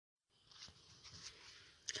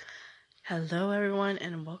Hello, everyone,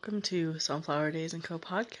 and welcome to Sunflower Days & Co.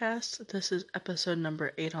 podcast. This is episode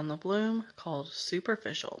number 8 on the Bloom, called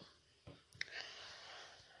Superficial.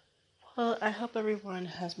 Well, I hope everyone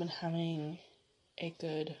has been having a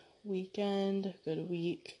good weekend, good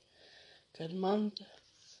week, good month.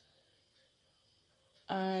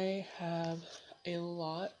 I have a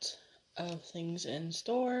lot of things in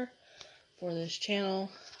store for this channel.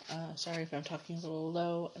 Sorry if I'm talking a little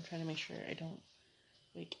low. I'm trying to make sure I don't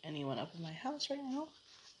wake anyone up in my house right now.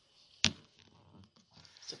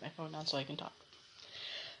 Set my phone down so I can talk.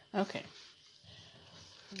 Okay.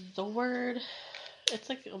 The word, it's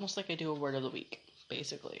like almost like I do a word of the week,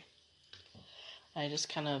 basically. I just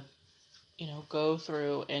kind of, go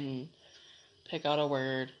through and pick out a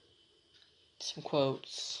word, some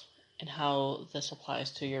quotes, and how this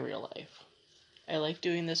applies to your real life. I like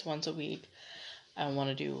doing this once a week. I want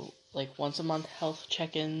to do like once a month health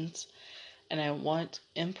check-ins, and I want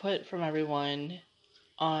input from everyone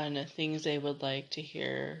on things they would like to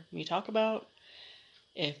hear me talk about.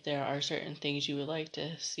 If there are certain things you would like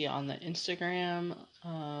to see on the Instagram,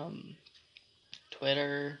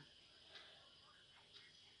 Twitter,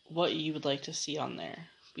 what you would like to see on there.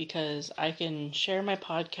 Because I can share my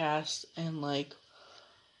podcast and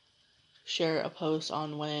share a post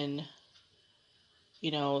on when,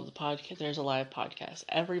 the podcast, there's a live podcast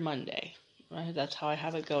every Monday, right? That's how I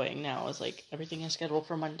have it going now, is like everything is scheduled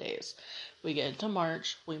for Mondays. We get into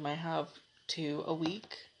March, we might have 2 a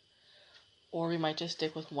week, or we might just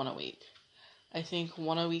stick with 1 a week. I think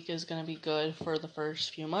 1 a week is going to be good for the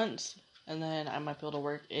first few months, and then I might be able to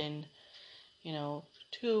work in, 2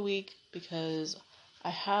 a week, because I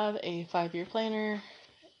have a 5-year planner,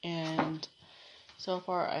 and so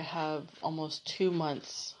far I have almost 2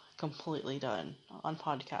 months completely done on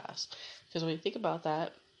podcasts. Because when you think about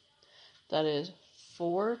that, that is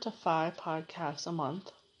 4 to 5 podcasts a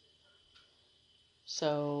month.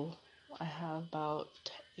 So I have about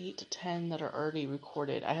 8 to 10 that are already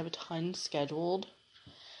recorded. I have a ton scheduled,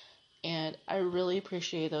 and I really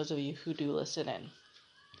appreciate those of you who do listen in.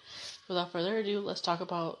 Without further ado, let's talk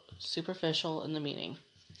about superficial and the meaning.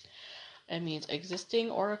 It means existing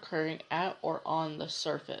or occurring at or on the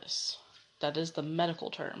surface. That is the medical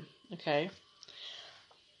term, okay?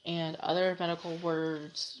 And other medical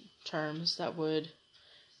words, terms that would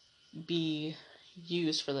be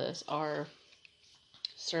used for this are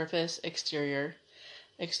surface, exterior,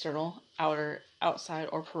 external, outer, outside,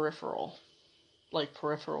 or peripheral, like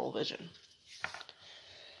peripheral vision.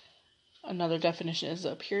 Another definition is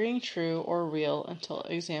appearing true or real until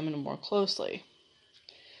examined more closely.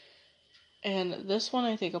 And this one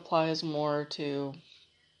I think applies more to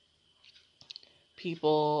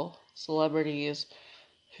people, celebrities,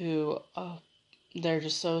 who they're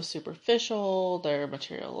just so superficial, they're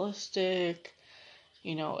materialistic,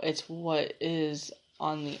 it's what is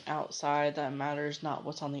on the outside that matters, not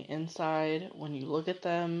what's on the inside when you look at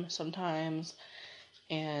them sometimes,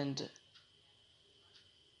 and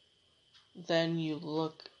then you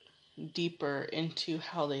look deeper into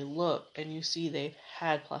how they look, and you see they've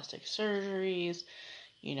had plastic surgeries,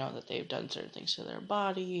 that they've done certain things to their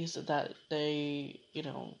bodies, that they,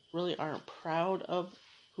 really aren't proud of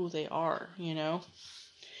who they are, And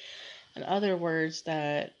other words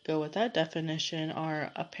that go with that definition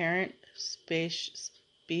are apparent, specious,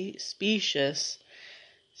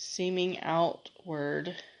 seeming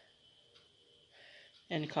outward,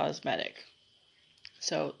 and cosmetic.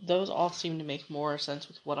 So those all seem to make more sense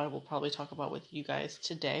with what I will probably talk about with you guys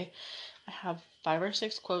today. I have 5 or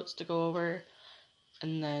 6 quotes to go over,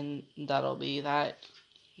 and then that'll be that.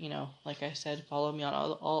 Like I said, follow me on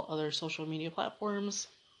all other social media platforms.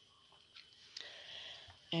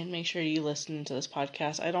 And make sure you listen to this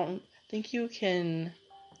podcast. I don't think you can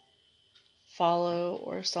follow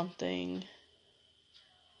or something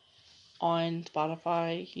on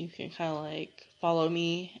Spotify. You can kind of follow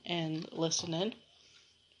me and listen in.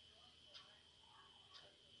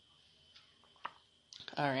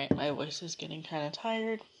 Alright, my voice is getting kind of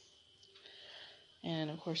tired. And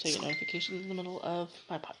of course I get notifications in the middle of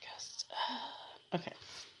my podcast. Okay.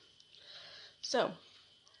 So,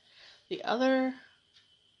 the other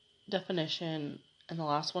definition, and the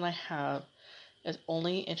last one I have, is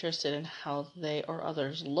only interested in how they or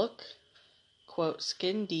others look, quote,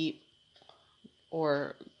 skin deep,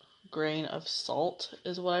 or grain of salt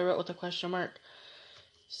is what I wrote with a question mark.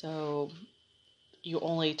 So, you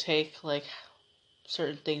only take,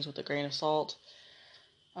 certain things with a grain of salt,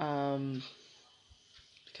 because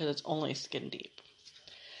it's only skin deep.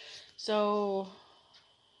 So,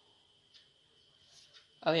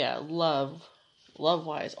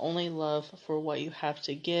 love-wise, only love for what you have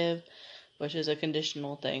to give, which is a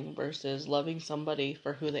conditional thing, versus loving somebody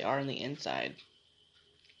for who they are on the inside,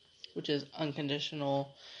 which is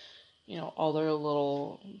unconditional. All their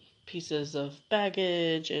little pieces of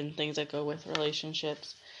baggage and things that go with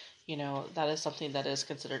relationships, that is something that is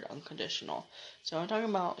considered unconditional. So I'm talking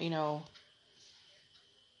about,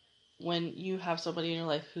 when you have somebody in your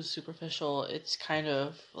life who's superficial, it's kind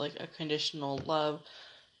of like a conditional love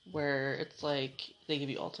where it's like they give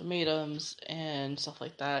you ultimatums and stuff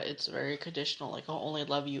like that. It's very conditional, like I'll only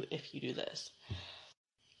love you if you do this.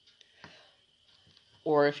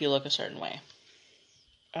 Or if you look a certain way.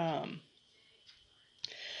 And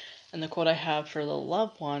the quote I have for the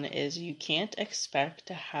loved one is, "You can't expect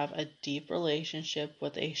to have a deep relationship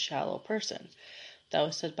with a shallow person." That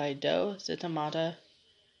was said by Do Zitamata.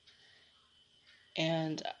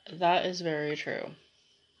 And that is very true.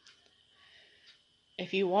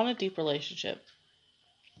 If you want a deep relationship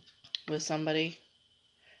with somebody,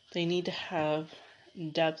 they need to have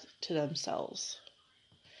depth to themselves.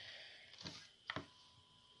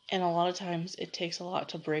 And a lot of times it takes a lot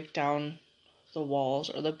to break down the walls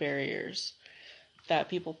or the barriers that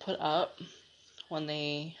people put up when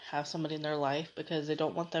they have somebody in their life, because they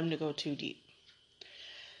don't want them to go too deep.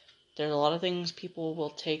 There's a lot of things people will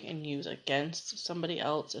take and use against somebody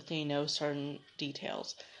else if they know certain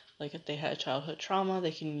details. Like if they had childhood trauma,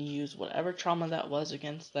 they can use whatever trauma that was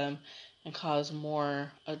against them and cause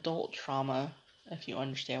more adult trauma, if you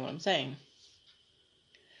understand what I'm saying.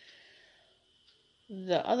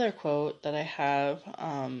 The other quote that I have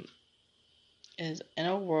is, "In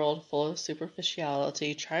a world full of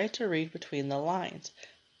superficiality, try to read between the lines."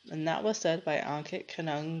 And that was said by Ankit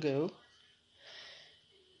Kanungu.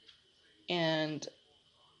 And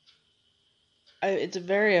it's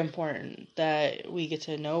very important that we get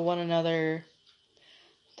to know one another,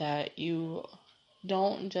 that you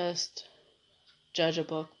don't just judge a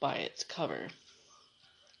book by its cover.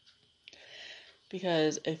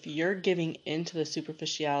 Because if you're giving into the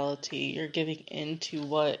superficiality, you're giving into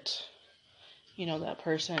what, that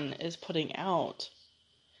person is putting out,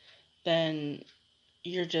 then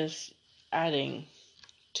you're just adding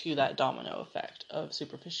to that domino effect of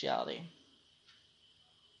superficiality.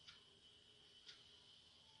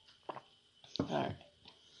 Alright.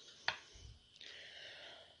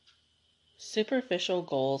 Superficial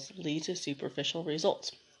goals lead to superficial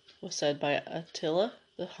results, was said by Attila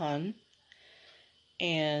the Hun.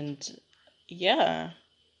 And yeah,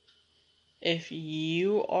 if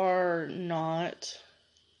you are not,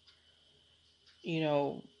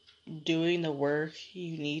 doing the work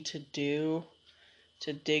you need to do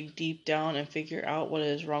to dig deep down and figure out what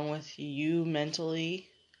is wrong with you mentally,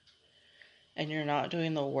 and you're not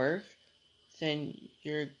doing the work, then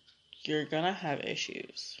you're gonna have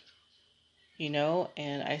issues.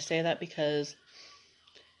 And I say that because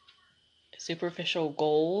superficial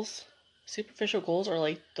goals are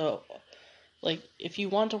like if you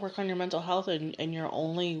want to work on your mental health and you're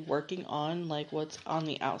only working on like what's on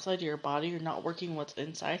the outside of your body, you're not working what's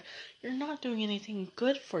inside, you're not doing anything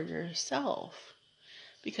good for yourself.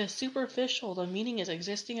 Because superficial, the meaning is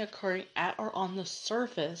existing, occurring at or on the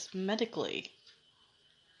surface medically.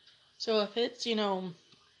 So if it's,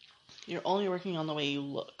 you're only working on the way you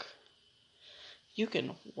look, you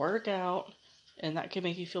can work out and that can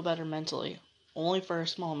make you feel better mentally, only for a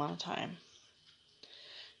small amount of time.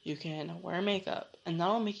 You can wear makeup and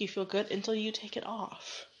that'll make you feel good until you take it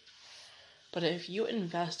off. But if you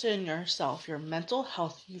invest in yourself, your mental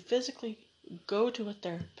health, you physically go to a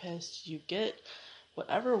therapist, you get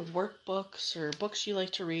whatever workbooks or books you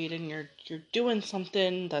like to read, and you're doing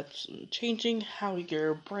something that's changing how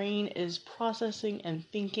your brain is processing and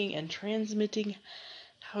thinking and transmitting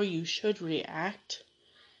how you should react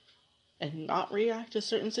and not react to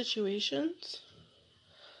certain situations,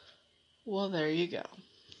 well, there you go.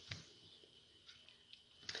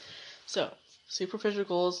 So, superficial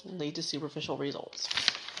goals lead to superficial results.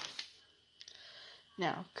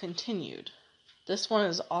 Now, continued. This one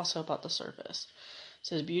is also about the surface. It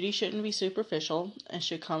says, "Beauty shouldn't be superficial and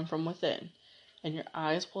should come from within, and your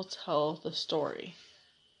eyes will tell the story."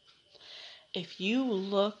 If you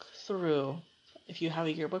have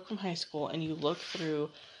a yearbook from high school and you look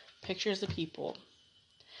through pictures of people,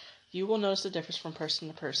 you will notice the difference from person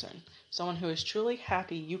to person. Someone who is truly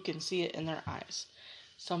happy, you can see it in their eyes.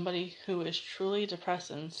 Somebody who is truly depressed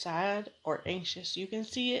and sad or anxious, you can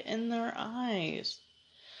see it in their eyes.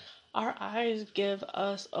 Our eyes give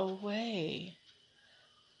us away.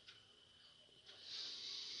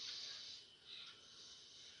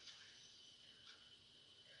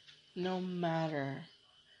 No matter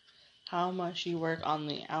how much you work on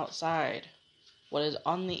the outside, what is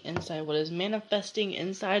on the inside, what is manifesting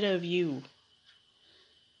inside of you,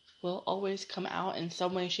 will always come out in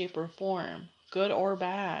some way, shape, or form, good or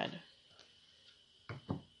bad.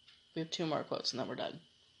 We have 2 more quotes and then we're done.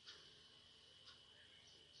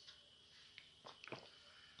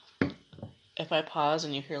 If I pause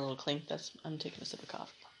and you hear a little clink, I'm taking a sip of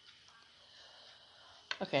coffee.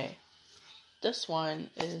 Okay, this one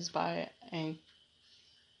is by Ankanska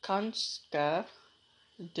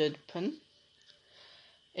Dudpin.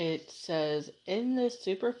 It says, in this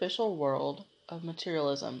superficial world of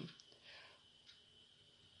materialism,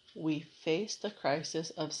 we face the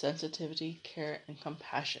crisis of sensitivity, care, and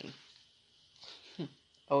compassion.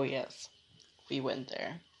 Oh yes, we went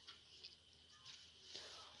there.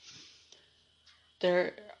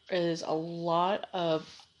 There is a lot of,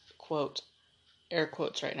 quote, air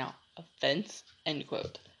quotes right now, offense, end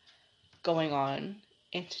quote, going on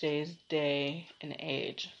in today's day and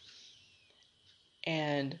age.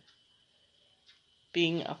 And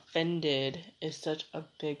being offended is such a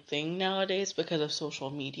big thing nowadays because of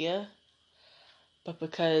social media. But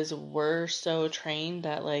because we're so trained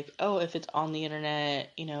that, like, oh, if it's on the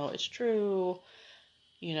internet, it's true.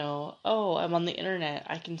 Oh, I'm on the internet,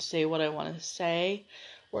 I can say what I want to say.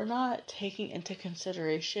 We're not taking into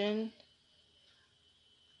consideration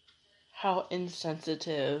how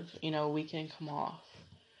insensitive, we can come off.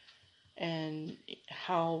 And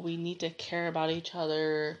how we need to care about each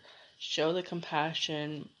other, show the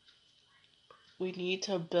compassion. We need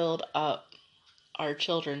to build up our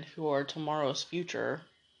children who are tomorrow's future.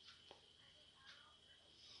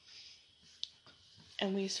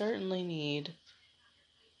 And we certainly need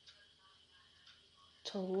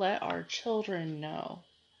to let our children know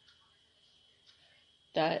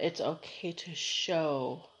that it's okay to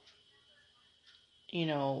show,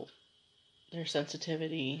 their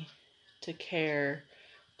sensitivity, to care,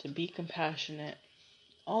 to be compassionate,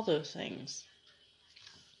 all those things.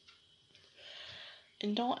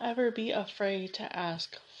 And don't ever be afraid to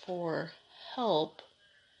ask for help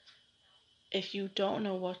if you don't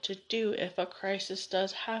know what to do if a crisis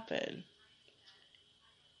does happen.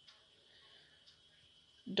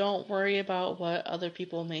 Don't worry about what other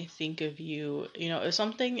people may think of you. If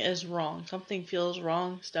something is wrong, something feels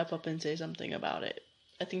wrong, step up and say something about it.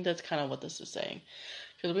 I think that's kind of what this is saying.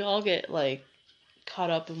 Because we all get,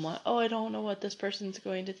 caught up in I don't know what this person's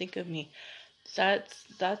going to think of me. That's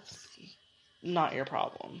not your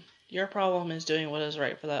problem. Your problem is doing what is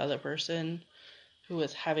right for that other person who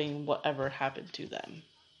is having whatever happened to them.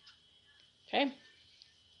 Okay?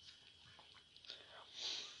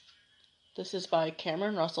 This is by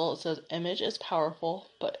Cameron Russell. It says, image is powerful,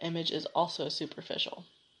 but image is also superficial.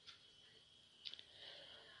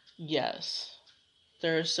 Yes.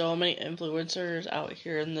 There are so many influencers out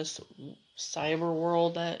here in this cyber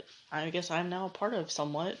world that I guess I'm now a part of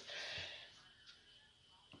somewhat.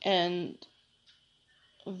 And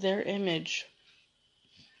their image,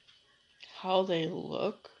 how they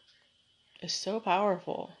look, is so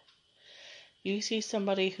powerful. You see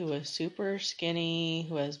somebody who is super skinny,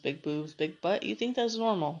 who has big boobs, big butt, you think that's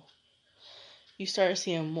normal. You start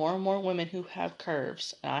seeing more and more women who have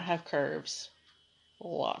curves, and I have curves,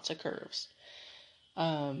 lots of curves.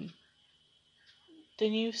 Then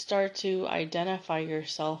you start to identify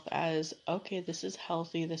yourself as, okay, this is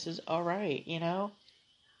healthy, this is alright,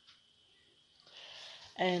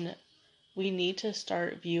 And we need to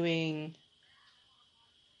start viewing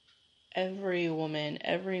every woman,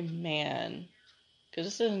 every man, because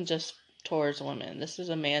this isn't just towards women, this is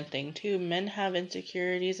a man thing too. Men have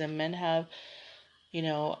insecurities and men have,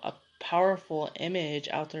 a powerful image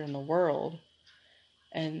out there in the world.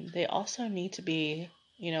 And they also need to be,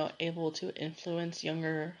 able to influence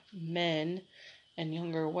younger men and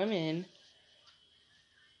younger women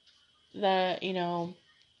that,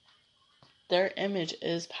 their image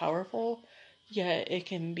is powerful, yet it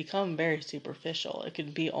can become very superficial. It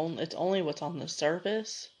can be it's only what's on the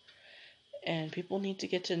surface, and people need to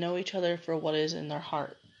get to know each other for what is in their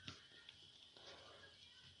heart.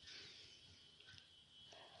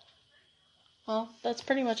 Well, that's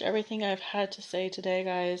pretty much everything I've had to say today,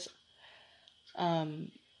 guys.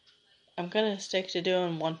 I'm gonna stick to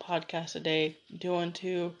doing 1 podcast a day, recording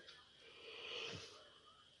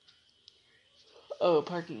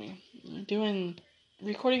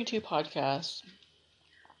 2 podcasts.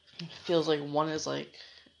 Feels like one is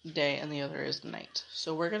day and the other is night.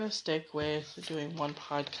 So we're gonna stick with doing 1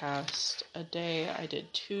 podcast a day. I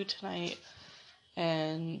did 2 tonight,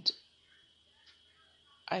 and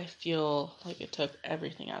I feel like it took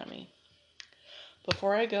everything out of me.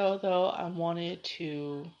 Before I go, though, I wanted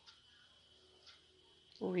to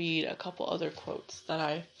read a couple other quotes that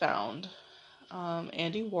I found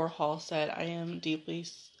Andy Warhol said, I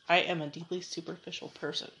am a deeply superficial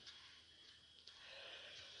person.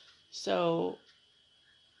 So,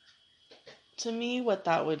 to me, what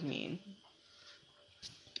that would mean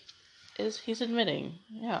is he's admitting,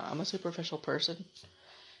 yeah, I'm a superficial person.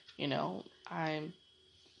 I'm,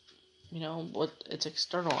 what it's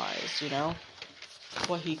externalized,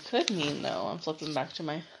 What he could mean, though, I'm flipping back to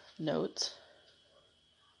my notes,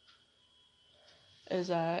 is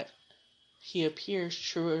that he appears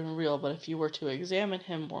true and real, but if you were to examine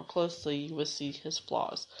him more closely, you would see his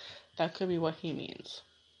flaws. That could be what he means.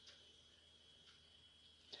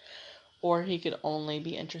 Or he could only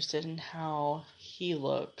be interested in how he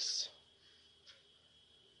looks,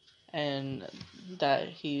 and that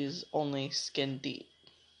he's only skin deep,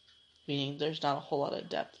 meaning there's not a whole lot of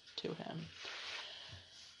depth to him.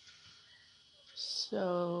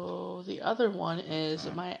 So the other one is,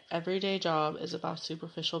 my everyday job is about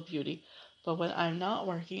superficial beauty, but when I'm not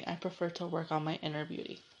working, I prefer to work on my inner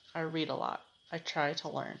beauty. I read a lot. I try to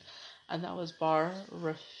learn. And that was Bar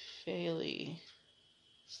Refaeli.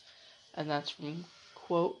 And that's from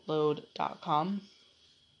quoteload.com.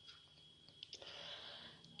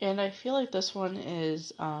 And I feel like this one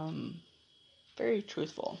is very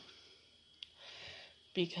truthful.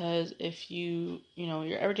 Because if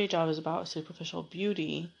your everyday job is about superficial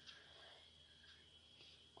beauty,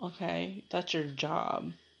 okay, that's your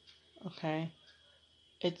job, okay?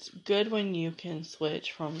 It's good when you can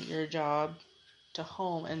switch from your job to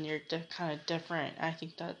home and you're kind of different. I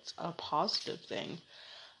think that's a positive thing.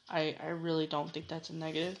 I really don't think that's a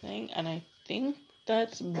negative thing, and I think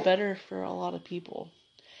that's better for a lot of people.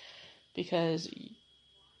 Because,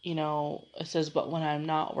 it says, but when I'm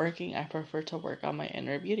not working, I prefer to work on my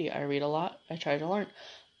inner beauty. I read a lot. I try to learn.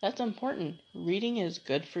 That's important. Reading is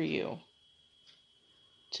good for you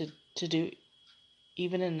to do,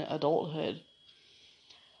 even in adulthood.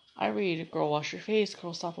 I read Girl Wash Your Face,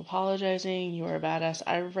 Girl Stop Apologizing, You Are a Badass.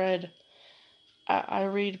 I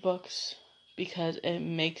read books because it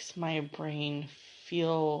makes my brain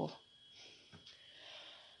feel,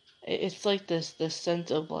 it's like this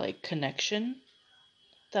sense of like connection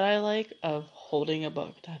that I like, of holding a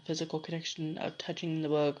book, that physical connection of touching the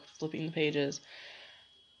book, flipping the pages.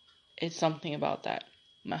 It's something about that.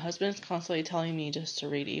 My husband's constantly telling me just to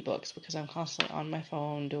read ebooks because I'm constantly on my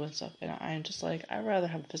phone doing stuff, and I'm just like, I'd rather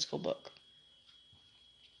have a physical book.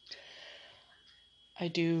 I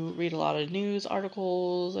do read a lot of news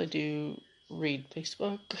articles. I do read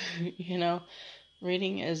Facebook.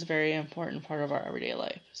 Reading is a very important part of our everyday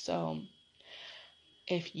life. So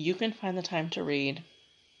if you can find the time to read,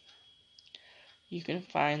 you can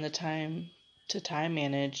find the time to time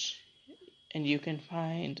manage, and you can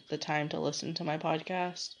find the time to listen to my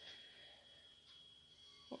podcast,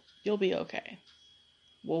 you'll be okay.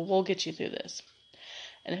 We'll get you through this.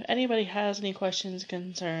 And if anybody has any questions,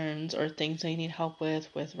 concerns, or things they need help with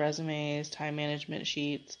resumes, time management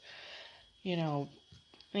sheets,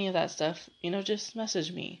 any of that stuff, just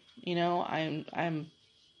message me.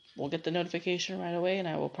 We'll get the notification right away, and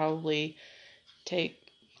I will probably take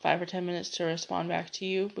 5 or 10 minutes to respond back to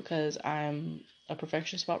you, because I'm a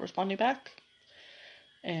perfectionist about responding back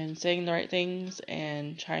and saying the right things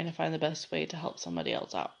and trying to find the best way to help somebody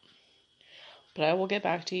else out. But I will get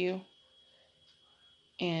back to you.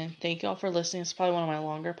 And thank you all for listening. It's probably one of my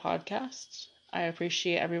longer podcasts. I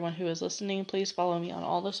appreciate everyone who is listening. Please follow me on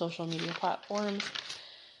all the social media platforms.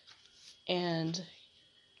 And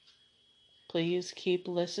please keep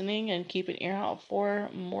listening and keep an ear out for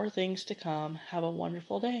more things to come. Have a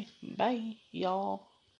wonderful day. Bye, y'all.